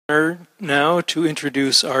now to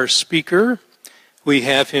introduce our speaker. We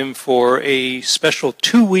have him for a special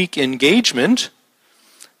 2-week engagement,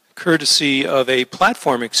 courtesy of a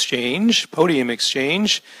platform exchange, podium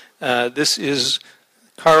exchange. This is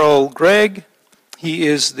Carl Gregg. He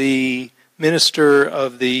is the minister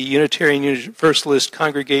of the Unitarian Universalist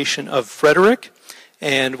Congregation of Frederick.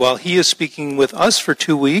 And while he is speaking with us for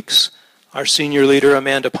 2 weeks, our senior leader,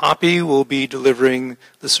 Amanda Poppy, will be delivering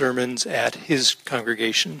the sermons at his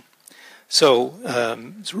congregation. So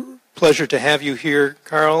it's a pleasure to have you here,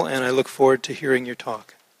 Carl, and I look forward to hearing your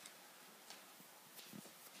talk.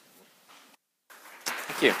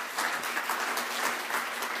 Thank you.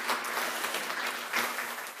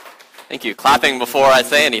 Thank you. Clapping before I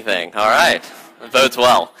say anything. All right. That bodes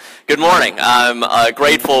well. Good morning. I'm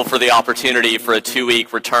grateful for the opportunity for a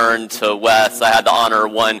 2-week return to West. I had the honor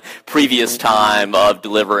one previous time of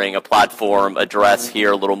delivering a platform address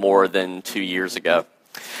here a little more than 2 years ago.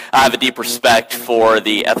 I have a deep respect for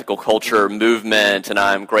the ethical culture movement, and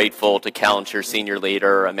I'm grateful to count your senior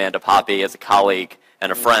leader, Amanda Poppy, as a colleague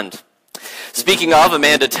and a friend. Speaking of,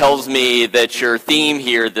 Amanda tells me that your theme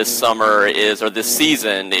here this summer is, or this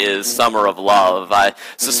season, is Summer of Love. I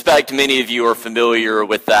suspect many of you are familiar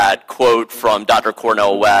with that quote from Dr.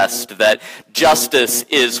 Cornel West, that justice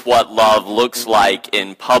is what love looks like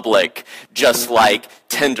in public, just like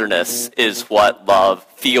tenderness is what love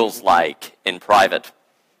feels like in private.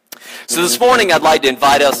 So this morning I'd like to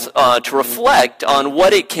invite us to reflect on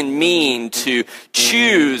what it can mean to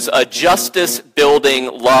choose a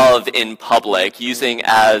justice-building love in public, using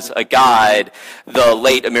as a guide the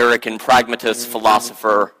late American pragmatist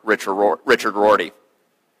philosopher Richard Rorty.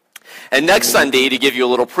 And next Sunday, to give you a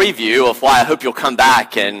little preview of why I hope you'll come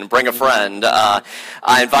back and bring a friend, I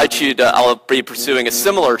invite you to, I'll be pursuing a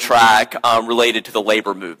similar track related to the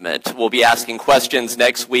labor movement. We'll be asking questions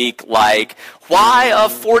next week like, why a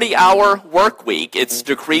 40-hour work week? It's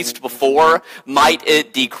decreased before. Might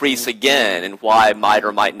it decrease again? And why might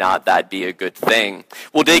or might not that be a good thing?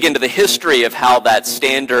 We'll dig into the history of how that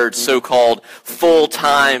standard so-called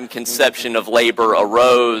full-time conception of labor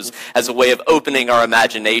arose as a way of opening our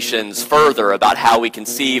imaginations further about how we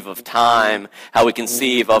conceive of time, how we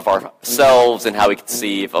conceive of ourselves, and how we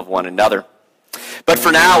conceive of one another. But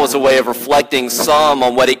for now, as a way of reflecting some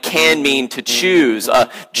on what it can mean to choose a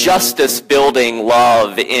justice-building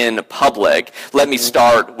love in public, let me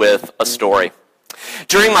start with a story.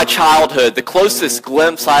 During my childhood, the closest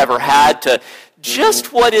glimpse I ever had to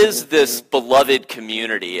just what is this beloved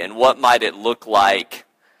community and what might it look like,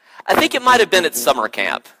 I think it might have been at summer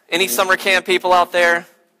camp. Any summer camp people out there?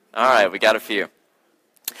 All right, we got a few.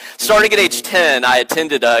 Starting at age 10, I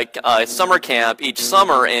attended a summer camp each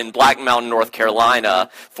summer in Black Mountain, North Carolina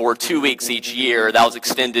for 2 weeks each year. That was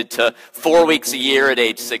extended to 4 weeks a year at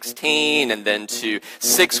age 16, and then to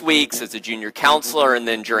 6 weeks as a junior counselor, and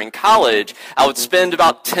then during college, I would spend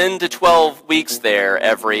about 10 to 12 weeks there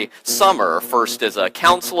every summer, first as a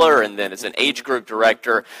counselor, and then as an age group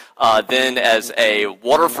director, then as a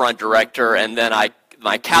waterfront director, and then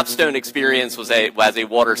my capstone experience was as a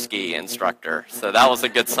water ski instructor, so that was a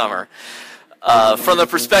good summer. From the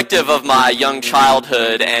perspective of my young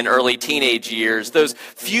childhood and early teenage years, those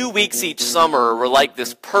few weeks each summer were like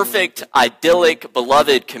this perfect, idyllic,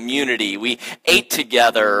 beloved community. We ate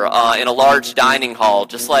together in a large dining hall,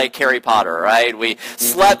 just like Harry Potter, right? We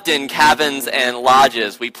slept in cabins and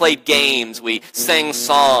lodges. We played games. We sang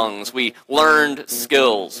songs. We learned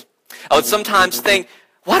skills. I would sometimes think,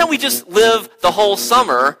 why don't we just live the whole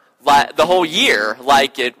summer, the whole year,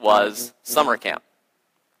 like it was summer camp?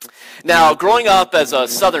 Now, growing up as a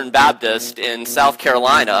Southern Baptist in South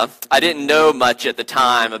Carolina, I didn't know much at the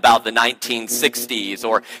time about the 1960s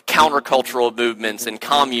or countercultural movements and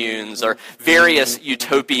communes or various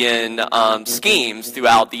utopian schemes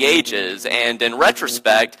throughout the ages. And in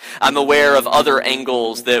retrospect, I'm aware of other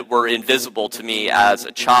angles that were invisible to me as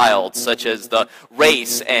a child, such as the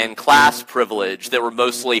race and class privilege that were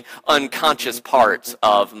mostly unconscious parts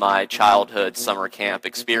of my childhood summer camp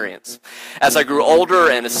experience. As I grew older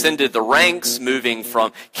and ascended the ranks, moving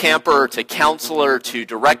from camper to counselor to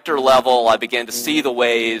director level, I began to see the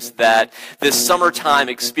ways that this summertime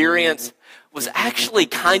experience was actually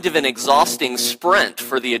kind of an exhausting sprint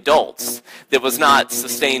for the adults that was not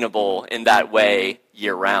sustainable in that way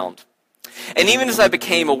year-round. And even as I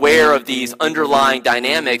became aware of these underlying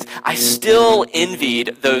dynamics, I still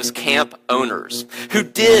envied those camp owners who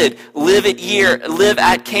did live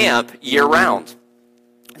at camp year-round.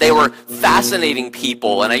 They were fascinating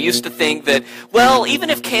people, and I used to think that, well, even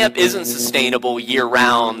if camp isn't sustainable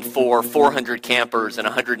year-round for 400 campers and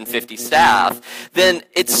 150 staff, then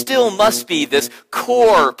it still must be this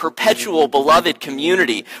core, perpetual, beloved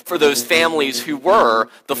community for those families who were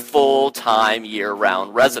the full-time,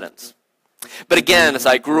 year-round residents. But again, as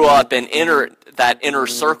I grew up and entered that inner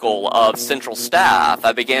circle of central staff,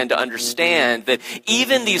 I began to understand that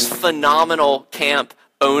even these phenomenal camp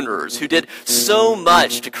owners who did so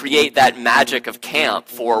much to create that magic of camp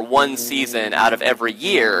for one season out of every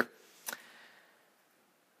year,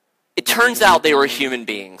 it turns out they were human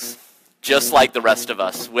beings, just like the rest of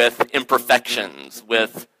us, with imperfections,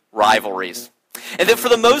 with rivalries. And that for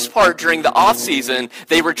the most part, during the off-season,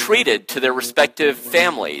 they retreated to their respective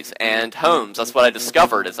families and homes. That's what I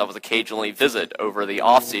discovered as I was occasionally visit over the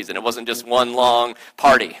off-season. It wasn't just one long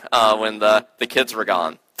party when the kids were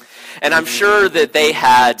gone. And I'm sure that they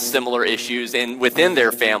had similar issues within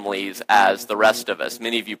their families as the rest of us.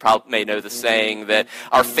 Many of you probably may know the saying that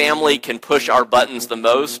our family can push our buttons the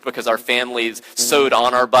most because our families sewed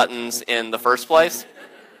on our buttons in the first place.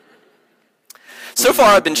 So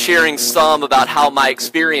far, I've been sharing some about how my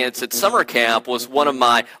experience at summer camp was one of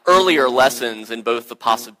my earlier lessons in both the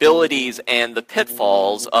possibilities and the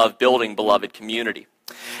pitfalls of building beloved community.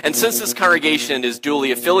 And since this congregation is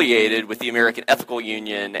duly affiliated with the American Ethical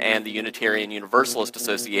Union and the Unitarian Universalist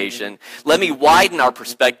Association, let me widen our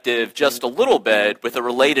perspective just a little bit with a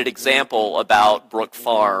related example about Brook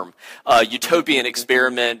Farm, a utopian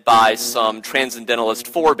experiment by some transcendentalist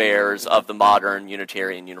forebears of the modern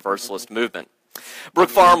Unitarian Universalist movement. Brook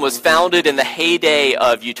Farm was founded in the heyday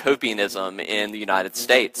of utopianism in the United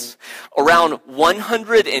States. Around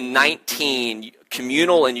 119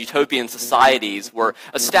 communal and utopian societies were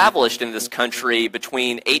established in this country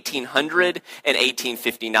between 1800 and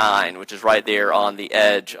 1859, which is right there on the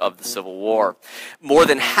edge of the Civil War. More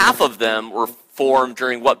than half of them were formed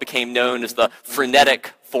during what became known as the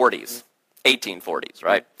frenetic 40s. 1840s,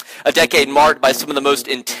 right? A decade marked by some of the most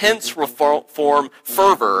intense reform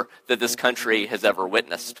fervor that this country has ever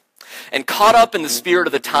witnessed. And caught up in the spirit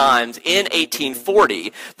of the times, in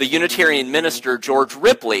 1840, the Unitarian minister George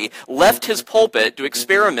Ripley left his pulpit to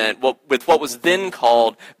experiment with what was then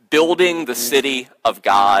called building the city of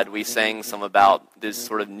God. We sang some about this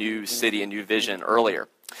sort of new city and new vision earlier.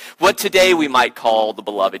 What today we might call the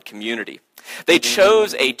beloved community. They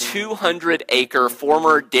chose a 200-acre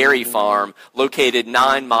former dairy farm located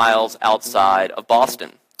 9 miles outside of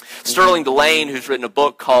Boston. Sterling Delane, who's written a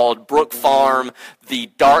book called Brook Farm, The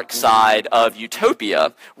Dark Side of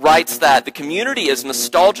Utopia, writes that the community is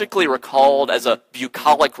nostalgically recalled as a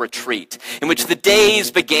bucolic retreat, in which the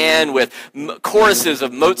days began with choruses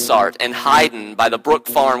of Mozart and Haydn by the Brook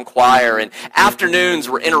Farm Choir, and afternoons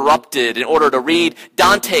were interrupted in order to read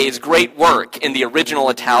Dante's great work in the original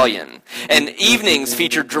Italian, and evenings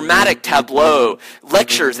featured dramatic tableau,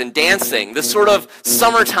 lectures, and dancing, this sort of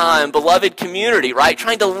summertime beloved community, right?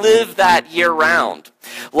 Trying to live that year-round.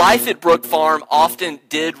 Life at Brook Farm often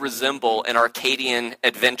did resemble an Arcadian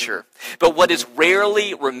adventure, but what is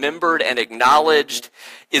rarely remembered and acknowledged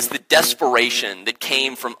is the desperation that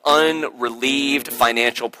came from unrelieved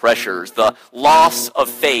financial pressures, the loss of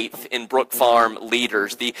faith in Brook Farm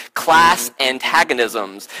leaders, the class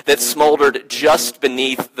antagonisms that smoldered just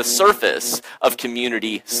beneath the surface of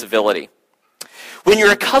community civility. When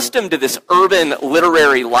you're accustomed to this urban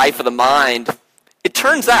literary life of the mind, it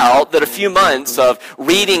turns out that a few months of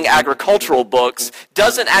reading agricultural books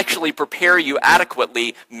doesn't actually prepare you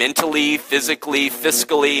adequately mentally, physically,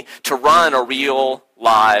 fiscally to run a real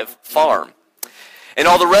live farm. And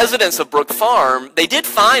all the residents of Brook Farm, they did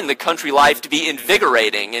find the country life to be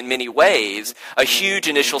invigorating in many ways. A huge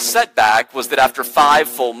initial setback was that after 5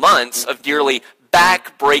 full months of nearly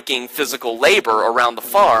back-breaking physical labor around the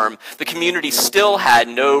farm, the community still had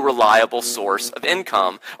no reliable source of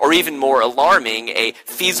income, or even more alarming, a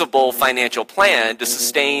feasible financial plan to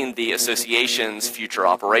sustain the association's future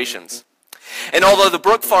operations. And although the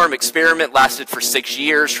Brook Farm experiment lasted for 6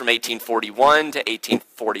 years, from 1841 to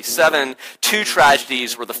 1847, 2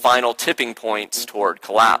 tragedies were the final tipping points toward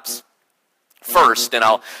collapse. First, and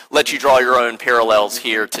I'll let you draw your own parallels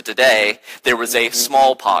here to today, there was a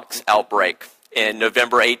smallpox outbreak in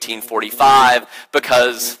November 1845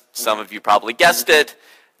 because, some of you probably guessed it,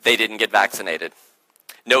 they didn't get vaccinated.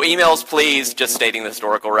 No emails, please, just stating the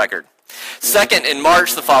historical record. Second, in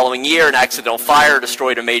March the following year, an accidental fire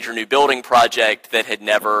destroyed a major new building project that had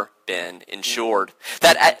never been insured.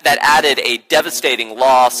 That added a devastating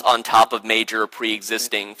loss on top of major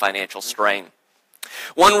pre-existing financial strain.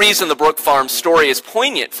 One reason the Brook Farm story is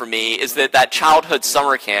poignant for me is that childhood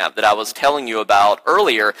summer camp that I was telling you about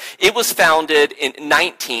earlier, it was founded in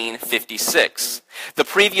 1956. The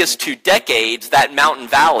previous 2 decades, that mountain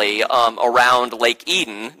valley around Lake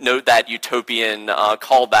Eden, note that utopian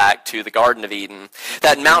callback to the Garden of Eden,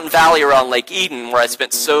 that mountain valley around Lake Eden where I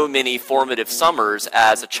spent so many formative summers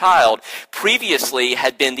as a child, previously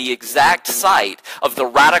had been the exact site of the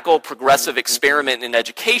radical progressive experiment in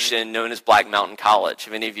education known as Black Mountain College.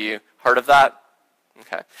 Have any of you heard of that?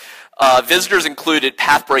 Okay. Visitors included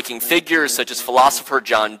path-breaking figures such as philosopher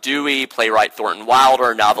John Dewey, playwright Thornton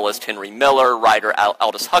Wilder, novelist Henry Miller, writer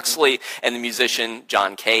Aldous Huxley, and the musician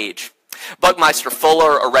John Cage. Buckminster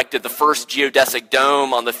Fuller erected the first geodesic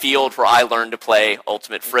dome on the field where I learned to play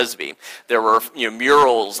ultimate frisbee. There were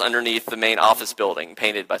murals underneath the main office building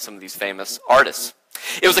painted by some of these famous artists.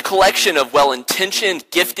 It was a collection of well-intentioned,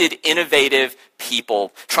 gifted, innovative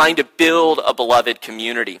people trying to build a beloved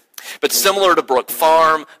community. But similar to Brook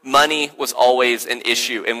Farm, money was always an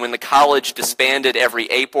issue, and when the college disbanded every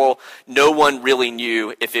April, no one really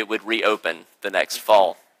knew if it would reopen the next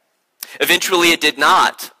fall. Eventually, it did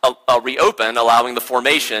not reopen, allowing the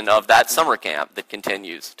formation of that summer camp that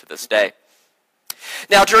continues to this day.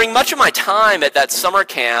 Now, during much of my time at that summer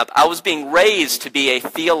camp, I was being raised to be a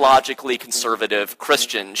theologically conservative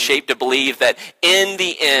Christian, shaped to believe that in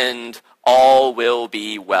the end, all will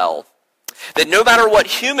be well. That no matter what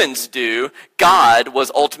humans do, God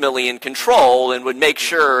was ultimately in control and would make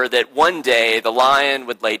sure that one day the lion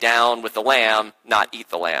would lay down with the lamb, not eat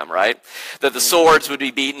the lamb, right? That the swords would be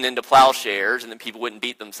beaten into plowshares and that people wouldn't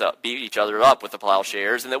beat each other up with the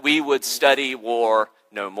plowshares, and that we would study war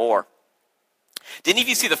no more. Did any of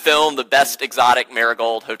you see the film, The Best Exotic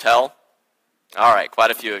Marigold Hotel? All right,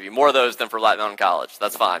 quite a few of you. More of those than for Black Mountain College.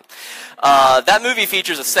 That's fine. That movie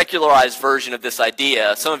features a secularized version of this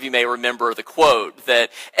idea. Some of you may remember the quote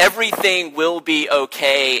that everything will be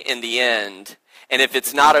okay in the end, and if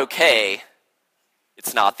it's not okay,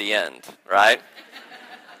 it's not the end, right?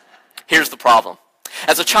 Here's the problem.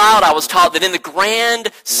 As a child, I was taught that in the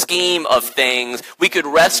grand scheme of things, we could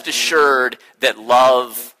rest assured that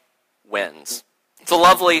love wins. It's a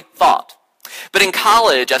lovely thought. But in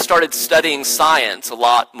college, I started studying science a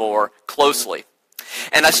lot more closely.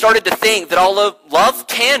 And I started to think that although love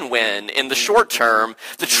can win in the short term,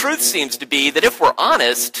 the truth seems to be that if we're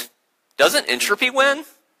honest, doesn't entropy win?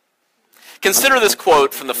 Consider this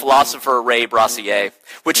quote from the philosopher Ray Brassier,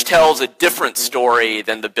 which tells a different story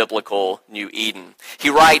than the biblical New Eden. He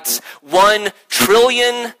writes, 1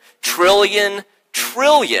 trillion,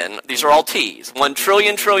 these are all T's, 1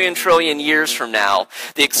 trillion years from now,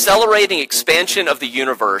 the accelerating expansion of the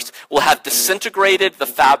universe will have disintegrated the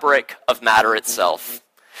fabric of matter itself,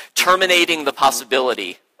 terminating the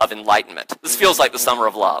possibility of enlightenment. This feels like the summer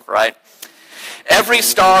of love, right? Every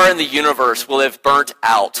star in the universe will have burnt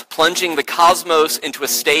out, plunging the cosmos into a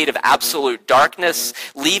state of absolute darkness,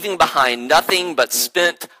 leaving behind nothing but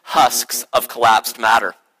spent husks of collapsed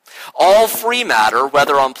matter. All free matter,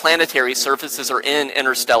 whether on planetary surfaces or in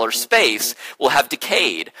interstellar space, will have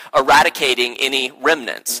decayed, eradicating any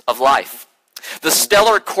remnants of life. The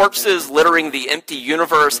stellar corpses littering the empty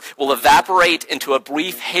universe will evaporate into a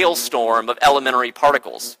brief hailstorm of elementary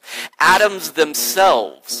particles. Atoms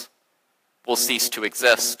themselves will cease to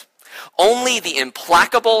exist. Only the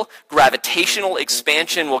implacable gravitational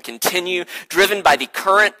expansion will continue, driven by the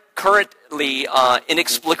currently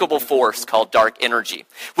inexplicable force called dark energy,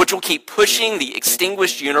 which will keep pushing the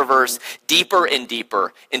extinguished universe deeper and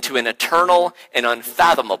deeper into an eternal and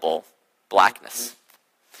unfathomable blackness.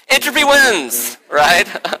 Entropy wins, right?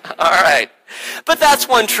 All right. But that's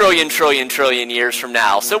 1 trillion years from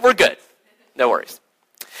now, so we're good. No worries.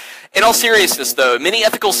 In all seriousness, though, many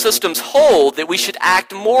ethical systems hold that we should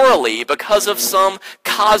act morally because of some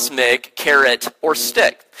cosmic carrot or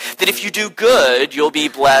stick. That if you do good, you'll be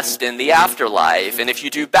blessed in the afterlife, and if you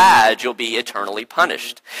do bad, you'll be eternally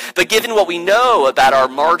punished. But given what we know about our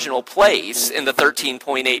marginal place in the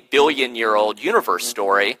 13.8 billion-year-old universe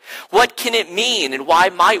story, what can it mean, and why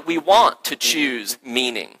might we want to choose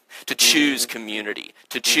meaning, to choose community,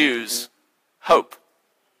 to choose hope?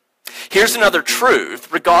 Here's another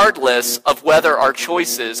truth. Regardless of whether our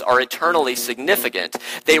choices are eternally significant,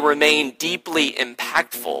 they remain deeply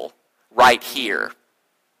impactful right here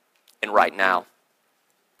and right now.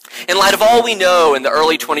 In light of all we know in the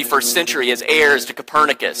early 21st century as heirs to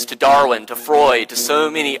Copernicus, to Darwin, to Freud, to so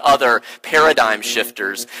many other paradigm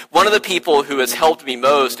shifters, one of the people who has helped me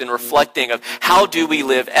most in reflecting of how do we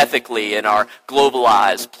live ethically in our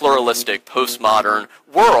globalized, pluralistic, postmodern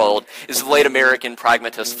world is the late American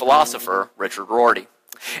pragmatist philosopher Richard Rorty.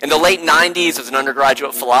 In the late 90s, as an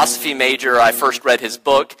undergraduate philosophy major, I first read his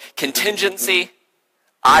book, Contingency,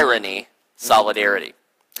 Irony, Solidarity.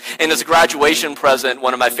 And as a graduation present,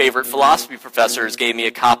 one of my favorite philosophy professors gave me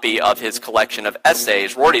a copy of his collection of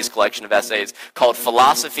essays, Rorty's collection of essays, called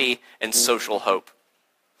Philosophy and Social Hope.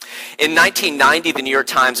 In 1990, the New York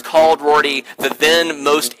Times called Rorty the then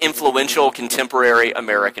most influential contemporary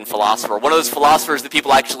American philosopher, one of those philosophers that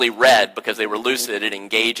people actually read because they were lucid and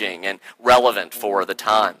engaging and relevant for the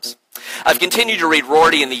times. I've continued to read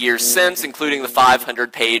Rorty in the years since, including the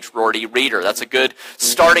 500-page Rorty Reader. That's a good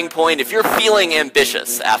starting point if you're feeling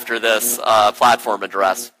ambitious after this platform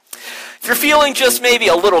address. If you're feeling just maybe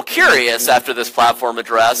a little curious after this platform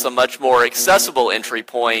address, a much more accessible entry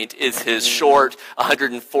point is his short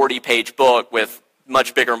 140-page book with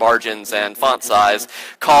much bigger margins and font size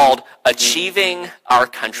called Achieving Our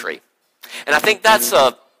Country. And I think that's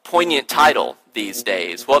a poignant title these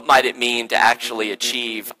days. What might it mean to actually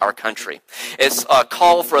achieve our country? It's a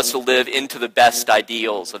call for us to live into the best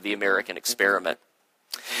ideals of the American experiment.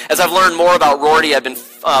 As I've learned more about Rorty,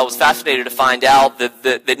 was fascinated to find out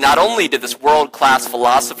that not only did this world-class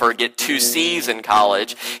philosopher get 2 C's in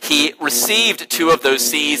college, he received 2 of those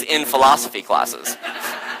C's in philosophy classes.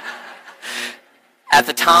 At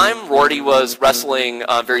the time, Rorty was wrestling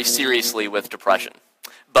very seriously with depression,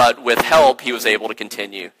 but with help, he was able to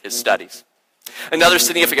continue his studies. Another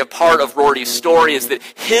significant part of Rorty's story is that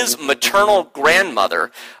his maternal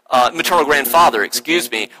grandfather,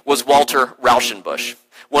 was Walter Rauschenbusch,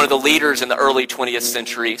 one of the leaders in the early 20th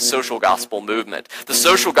century social gospel movement. The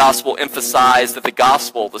social gospel emphasized that the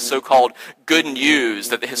gospel, the so-called good news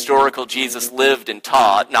that the historical Jesus lived and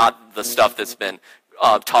taught, not the stuff that's been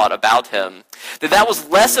taught about him, that was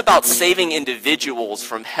less about saving individuals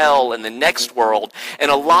from hell in the next world and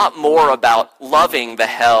a lot more about loving the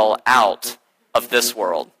hell out of this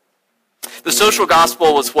world. The social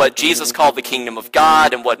gospel was what Jesus called the kingdom of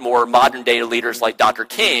God and what more modern day leaders like Dr.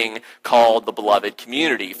 King called the beloved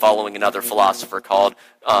community, following another philosopher called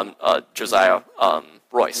Josiah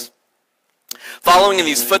Royce. Following in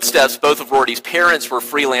these footsteps, both of Rorty's parents were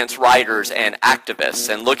freelance writers and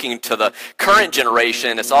activists. And looking to the current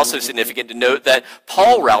generation, it's also significant to note that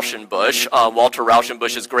Paul Rauschenbusch, Walter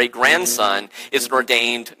Rauschenbusch's great-grandson, is an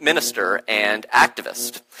ordained minister and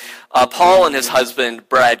activist. Paul and his husband,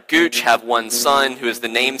 Brad Gooch, have one son who is the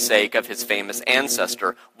namesake of his famous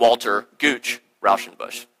ancestor, Walter Gooch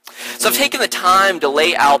Rauschenbusch. So I've taken the time to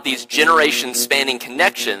lay out these generation-spanning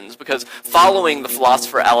connections because following the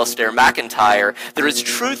philosopher Alasdair MacIntyre, there is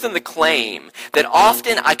truth in the claim that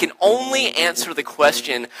often I can only answer the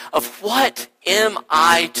question of what am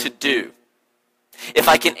I to do if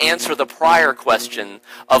I can answer the prior question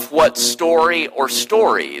of what story or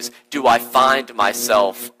stories do I find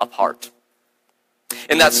myself a part.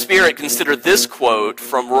 In that spirit, consider this quote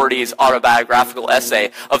from Rorty's autobiographical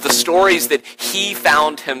essay of the stories that he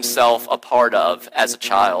found himself a part of as a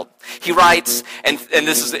child. He writes, and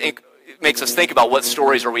this makes us think about what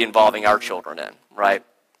stories are we involving our children in, right?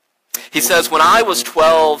 He says, when I was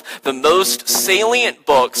 12, the most salient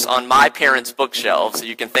books on my parents' bookshelves, so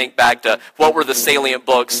you can think back to what were the salient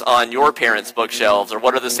books on your parents' bookshelves, or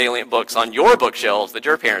what are the salient books on your bookshelves that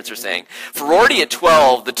your parents are saying. For Rorty at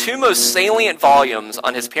 12, the 2 most salient volumes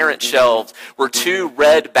on his parents' shelves were 2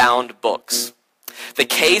 red-bound books, The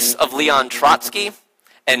Case of Leon Trotsky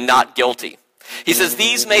and Not Guilty. He says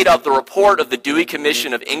these made up the report of the Dewey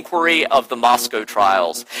Commission of Inquiry of the Moscow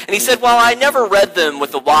trials. And he said, while I never read them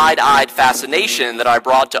with the wide-eyed fascination that I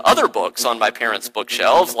brought to other books on my parents'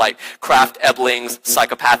 bookshelves, like Krafft Ebling's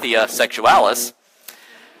Psychopathia Sexualis,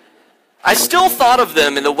 I still thought of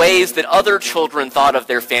them in the ways that other children thought of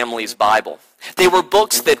their family's Bible. They were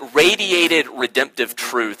books that radiated redemptive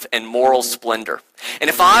truth and moral splendor. And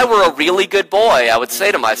if I were a really good boy, I would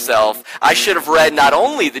say to myself, I should have read not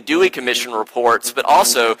only the Dewey Commission reports, but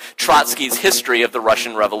also Trotsky's History of the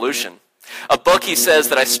Russian Revolution. A book, he says,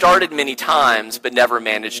 that I started many times but never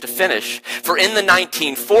managed to finish. For in the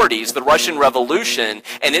 1940s, the Russian Revolution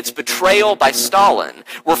and its betrayal by Stalin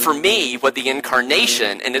were for me what the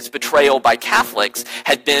Incarnation and its betrayal by Catholics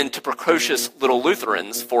had been to precocious little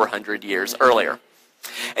Lutherans 400 years earlier.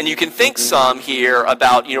 And you can think some here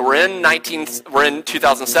about, we're in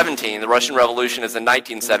 2017, the Russian Revolution is in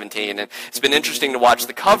 1917, and it's been interesting to watch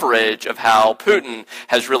the coverage of how Putin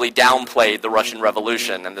has really downplayed the Russian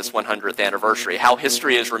Revolution and this 100th anniversary. How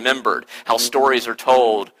history is remembered, how stories are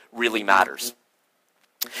told really matters.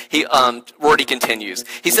 Rorty continues.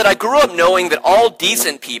 He said, I grew up knowing that all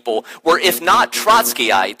decent people were, if not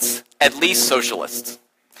Trotskyites, at least socialists.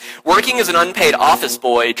 Working as an unpaid office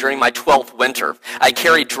boy during my 12th winter, I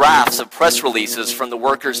carried drafts of press releases from the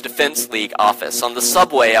Workers' Defense League office. On the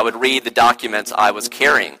subway, I would read the documents I was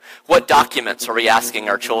carrying. What documents are we asking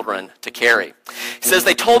our children to carry? He says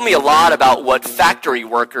they told me a lot about what factory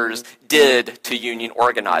workers did to union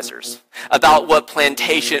organizers, about what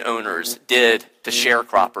plantation owners did to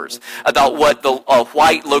sharecroppers, about what the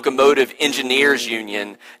white locomotive engineers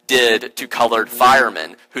union did to colored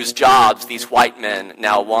firemen, whose jobs these white men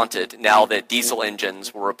now wanted, now that diesel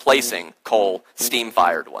engines were replacing coal,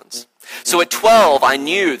 steam-fired ones. So at 12, I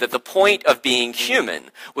knew that the point of being human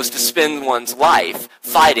was to spend one's life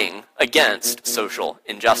fighting against social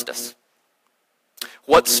injustice.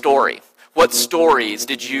 What story? What stories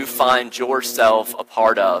did you find yourself a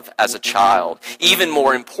part of as a child? Even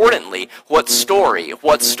more importantly, what stories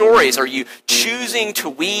are you choosing to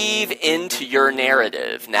weave into your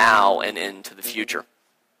narrative now and into the future?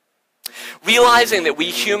 Realizing that we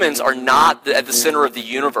humans are not at the center of the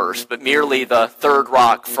universe, but merely the third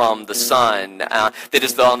rock from the sun, that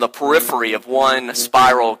is on the periphery of one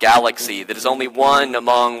spiral galaxy, that is only one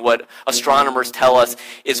among what astronomers tell us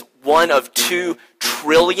is one of 2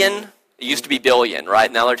 trillion. It used to be billion,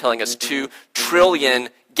 right? Now they're telling us 2 trillion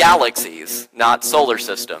galaxies, not solar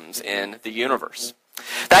systems, in the universe.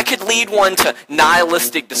 That could lead one to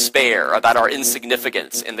nihilistic despair about our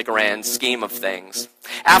insignificance in the grand scheme of things.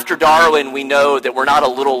 After Darwin, we know that we're not a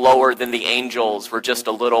little lower than the angels, we're just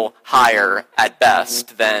a little higher at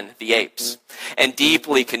best than the apes, and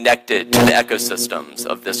deeply connected to the ecosystems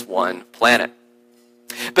of this one planet.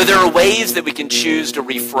 But there are ways that we can choose to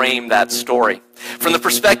reframe that story. From the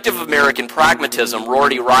perspective of American pragmatism,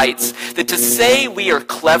 Rorty writes that to say we are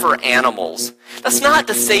clever animals, that's not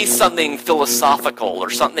to say something philosophical or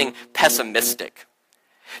something pessimistic.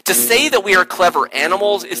 To say that we are clever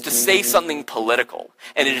animals is to say something political,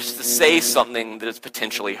 and it is to say something that is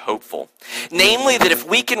potentially hopeful. Namely, that if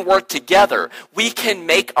we can work together, we can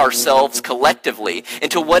make ourselves collectively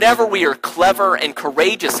into whatever we are clever and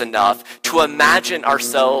courageous enough to imagine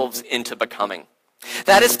ourselves into becoming.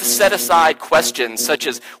 That is to set aside questions such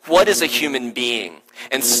as, what is a human being?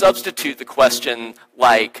 And substitute the question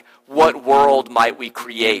like, what world might we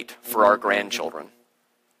create for our grandchildren?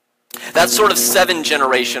 That sort of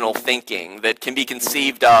 7-generational thinking that can be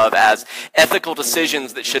conceived of as ethical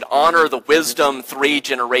decisions that should honor the wisdom 3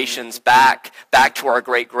 generations back to our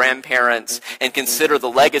great-grandparents, and consider the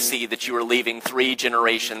legacy that you are leaving 3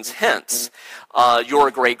 generations hence, your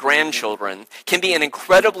great-grandchildren, can be an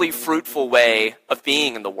incredibly fruitful way of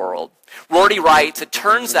being in the world. Rorty writes, it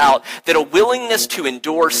turns out that a willingness to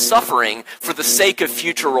endure suffering for the sake of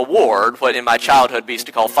future reward, what in my childhood we used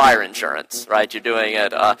to call fire insurance, right? You're doing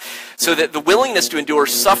it. So that the willingness to endure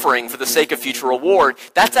suffering for the sake of future reward,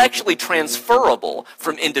 that's actually transferable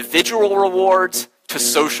from individual rewards to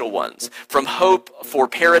social ones, from hope for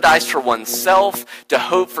paradise for oneself to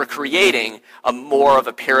hope for creating more of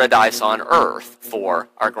a paradise on earth for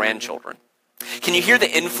our grandchildren. Can you hear the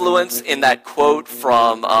influence in that quote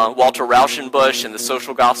from Walter Rauschenbusch and the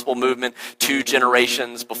social gospel movement 2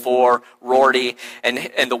 generations before Rorty,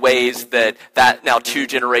 and the ways that now 2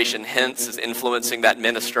 generations hence is influencing that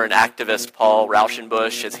minister and activist Paul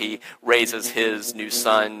Rauschenbusch as he raises his new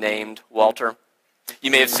son named Walter?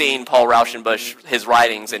 You may have seen Paul Rauschenbusch, his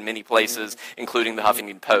writings in many places, including the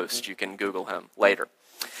Huffington Post. You can Google him later.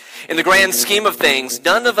 In the grand scheme of things,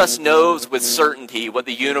 none of us knows with certainty what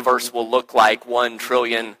the universe will look like 1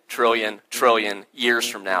 trillion years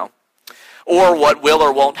from now, or what will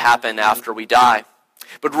or won't happen after we die.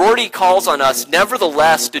 But Rorty calls on us,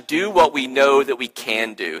 nevertheless, to do what we know that we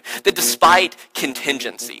can do, that despite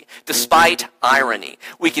contingency, despite irony,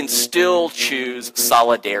 we can still choose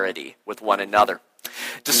solidarity with one another.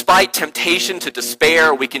 Despite temptation to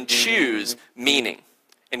despair, we can choose meaning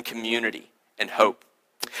and community and hope.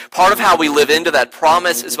 Part of how we live into that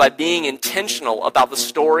promise is by being intentional about the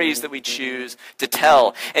stories that we choose to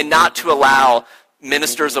tell, and not to allow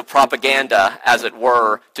ministers of propaganda, as it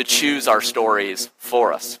were, to choose our stories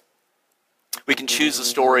for us. We can choose the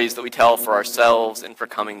stories that we tell for ourselves and for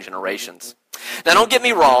coming generations. Now, don't get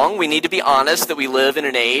me wrong, we need to be honest that we live in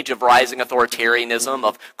an age of rising authoritarianism,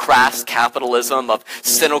 of crass capitalism, of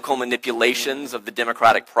cynical manipulations of the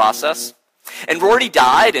democratic process. And Rorty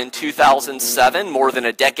died in 2007, more than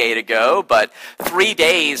a decade ago, but 3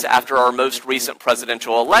 days after our most recent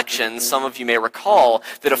presidential election, some of you may recall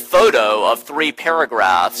that a photo of 3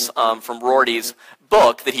 paragraphs from Rorty's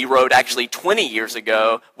book that he wrote actually 20 years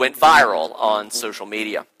ago went viral on social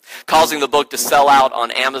media, causing the book to sell out on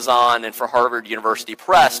Amazon and for Harvard University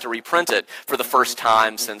Press to reprint it for the first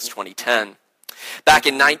time since 2010. Back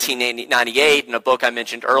in 1998, in a book I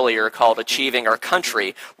mentioned earlier called Achieving Our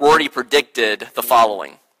Country, Rorty predicted the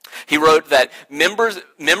following. He wrote that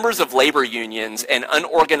members of labor unions and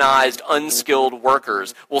unorganized, unskilled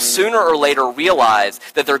workers will sooner or later realize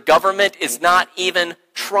that their government is not even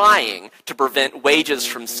trying to prevent wages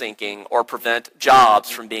from sinking or prevent jobs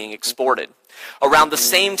from being exported. Around the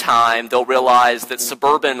same time, they'll realize that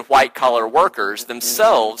suburban white-collar workers,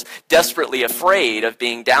 themselves desperately afraid of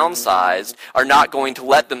being downsized, are not going to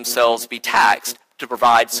let themselves be taxed to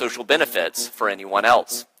provide social benefits for anyone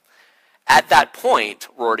else. At that point,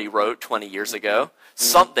 Rorty wrote 20 years ago,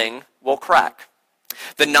 something will crack.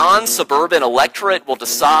 The non-suburban electorate will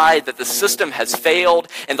decide that the system has failed,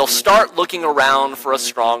 and they'll start looking around for a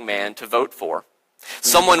strong man to vote for.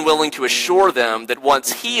 Someone willing to assure them that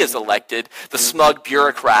once he is elected, the smug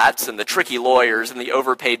bureaucrats and the tricky lawyers and the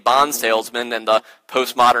overpaid bond salesmen and the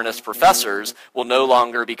postmodernist professors will no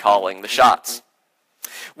longer be calling the shots.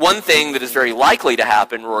 One thing that is very likely to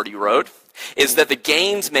happen, Rorty wrote, is that the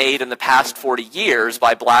gains made in the past 40 years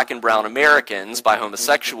by black and brown Americans, by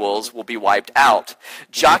homosexuals, will be wiped out.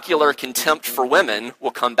 Jocular contempt for women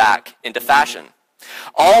will come back into fashion.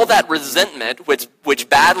 All that resentment which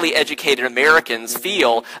badly educated Americans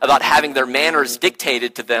feel about having their manners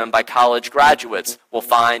dictated to them by college graduates will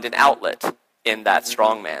find an outlet in that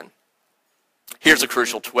strongman. Here's a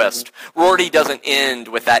crucial twist. Rorty doesn't end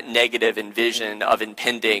with that negative envision of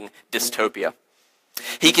impending dystopia.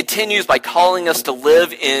 He continues by calling us to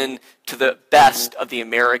live into the best of the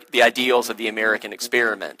ideals of the American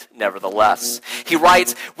experiment, nevertheless. He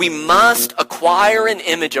writes, "We must acquire an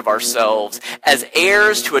image of ourselves as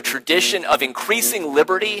heirs to a tradition of increasing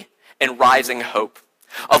liberty and rising hope,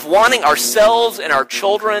 of wanting ourselves and our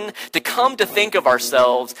children to come to think of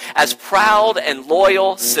ourselves as proud and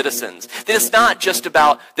loyal citizens. That it's not just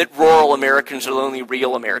about that rural Americans are the only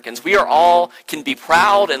real Americans. We are all can be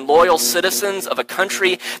proud and loyal citizens of a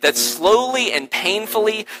country that slowly and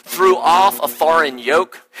painfully threw off a foreign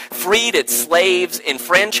yoke, freed its slaves,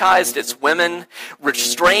 enfranchised its women,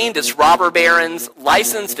 restrained its robber barons,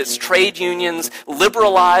 licensed its trade unions,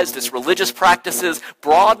 liberalized its religious practices,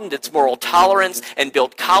 broadened its moral tolerance, and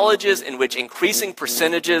built colleges in which increasing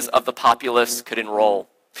percentages of the populace could enroll.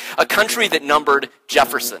 A country that numbered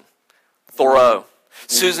Jefferson, Thoreau,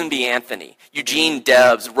 Susan B. Anthony, Eugene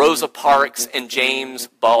Debs, Rosa Parks, and James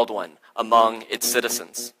Baldwin among its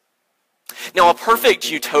citizens. Now, a perfect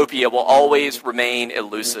utopia will always remain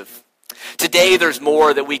elusive. Today, there's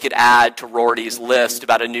more that we could add to Rorty's list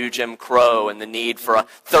about a new Jim Crow and the need for a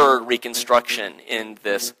third Reconstruction in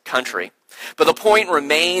this country. But the point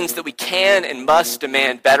remains that we can and must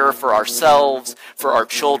demand better for ourselves, for our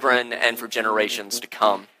children, and for generations to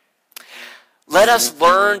come. Let us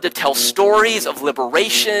learn to tell stories of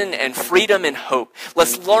liberation and freedom and hope.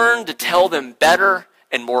 Let's learn to tell them better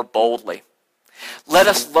and more boldly. Let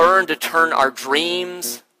us learn to turn our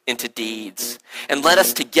dreams into deeds. And let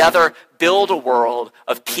us together build a world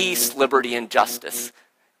of peace, liberty, and justice,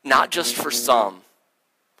 not just for some,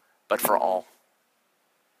 but for all.